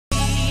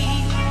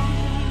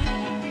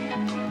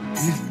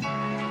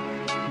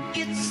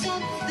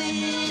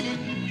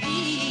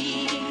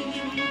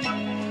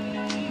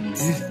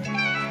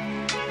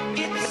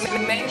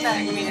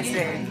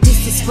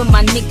This is for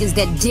my niggas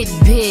that did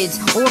bids.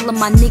 All of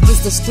my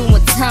niggas that's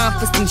doing time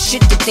for some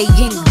shit that they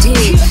ain't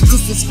did.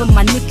 This is for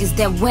my niggas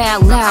that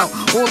wild out.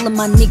 All of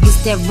my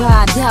niggas that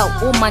ride out.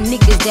 All my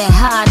niggas that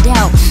hide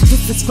out.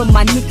 This is for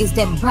my niggas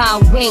that buy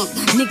weight.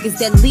 Niggas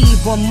that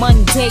leave on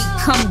Monday,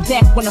 come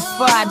back on a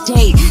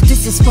Friday.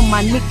 This is for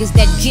my niggas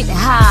that get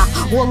high.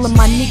 All of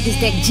my niggas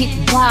that get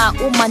by.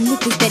 All my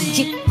niggas that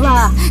get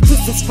fly.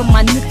 This is for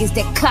my niggas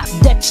that cop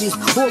Dutches.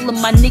 All of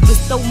my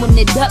niggas throwing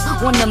it up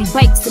on them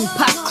bikes and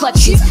pop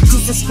clutches.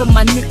 This is for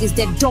my niggas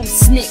that don't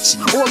snitch.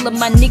 All of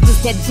my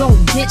niggas that don't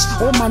bitch.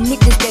 All my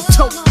niggas that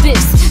tote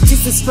fists.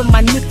 This is for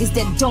my niggas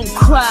that don't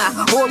cry.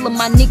 All of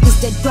my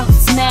niggas that don't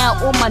smile.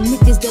 All my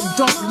niggas that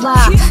don't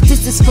lie.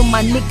 This is for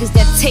my niggas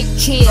that take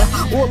care.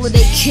 All of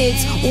their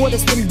kids, order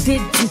some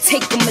bids and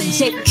take them to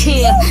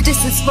daycare.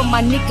 This is for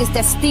my niggas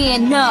that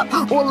stand up.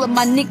 All of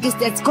my niggas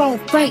that's gon'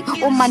 fight.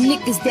 All my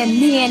niggas that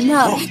man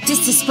up.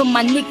 This is for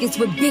my niggas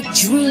with big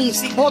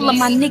dreams. All of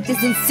my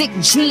niggas in sick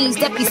dreams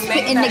that be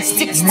spitting they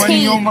 16.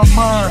 Money on my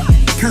mind,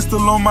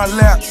 pistol on my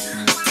lap.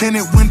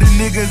 Tenant window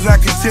niggas, I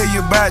can tell you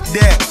about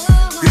that.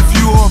 If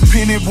you a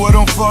penny, boy,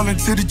 don't fall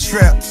into the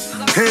trap.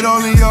 Hate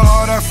all in your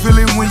heart, I feel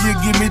it when you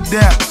give me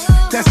that.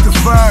 That's the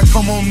fire,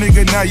 come on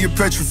nigga, now you're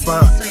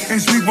petrified.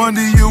 Ain't sleep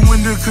under your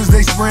window cause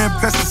they spraying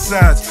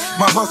pesticides.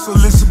 My hustle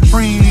is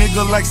supreme,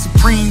 nigga, like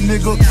Supreme,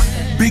 nigga.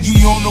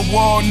 Biggie on the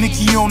wall,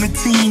 Nicki on the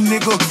team,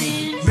 nigga.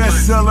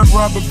 Bestseller,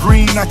 Robert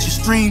Green, not your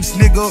streams,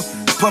 nigga.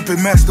 Puppet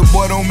master,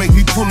 boy, don't make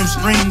me pull them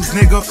strings,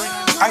 nigga.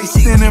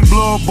 Ice thin and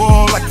blow a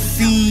ball like a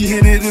fiend.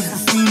 Hit it if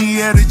Buffini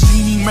had a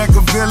genie,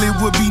 Machiavelli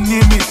would be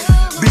near me.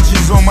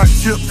 Bitches on my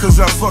tip, cause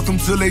I fuck them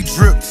till they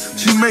drip.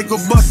 She make a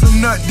bust a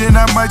nut, then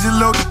I might just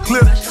load the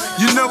clip.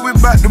 You know we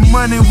bout the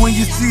money when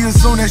you see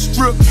us on that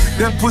strip.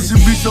 That pussy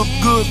be so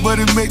good, but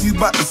it make me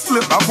bout to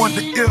flip. I want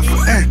the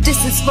if.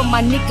 This is for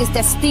my niggas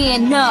that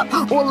stand up.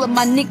 All of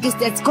my niggas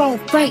that's gon'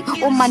 fight.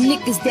 All my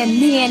niggas that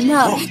man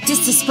up.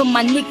 This is for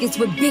my niggas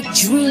with big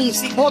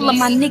dreams. All of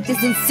my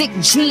niggas in sick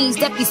dreams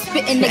that be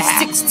spitting at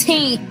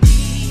 16.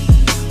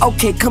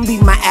 Okay, come be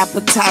my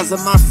appetizer,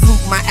 my fruit,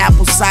 my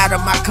apple cider,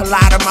 my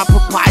colada, my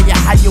papaya,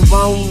 how you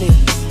want it?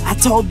 I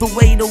told the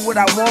waiter what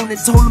I wanted,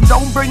 told him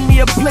don't bring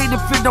me a plate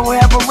if it don't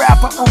have a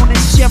rapper on it.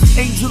 Chef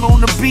Angel on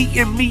the beat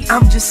and me,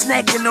 I'm just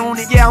snacking on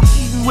it. Yeah, I'm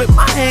eating with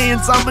my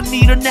hands, I'ma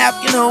need a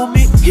napkin,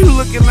 homie. You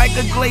looking like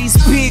a glazed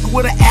pig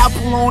with an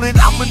apple on it.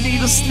 I'ma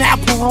need a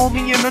Snapple,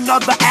 homie, and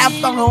another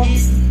after,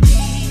 homie.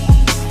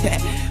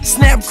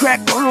 Snap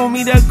crackle,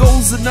 homie, there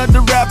goes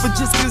another rapper.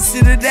 Just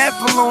consider that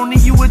baloney.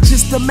 You were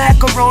just a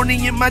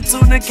macaroni in my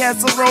tuna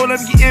casserole.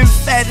 I'm getting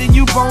fat and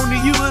you bony.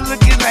 You were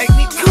looking like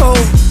Nicole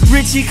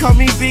Richie, call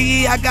me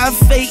Biggie. I got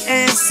fate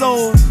and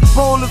soul.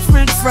 Bowl of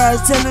French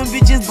fries, tell them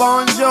bitches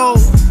bonjour.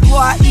 Boy,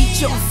 I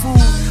eat your food,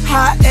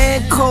 hot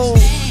and cold,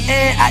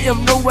 and I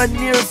am nowhere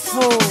near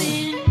full.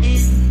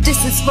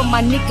 This is for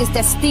my niggas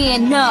that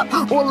stand up.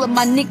 All of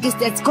my niggas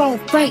that's gon'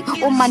 fight.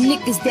 All my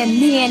niggas that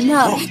man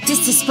up.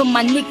 This is for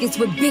my niggas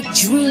with big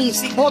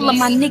dreams. All of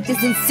my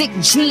niggas in sick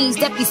dreams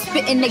that be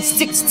spitting they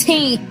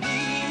 16.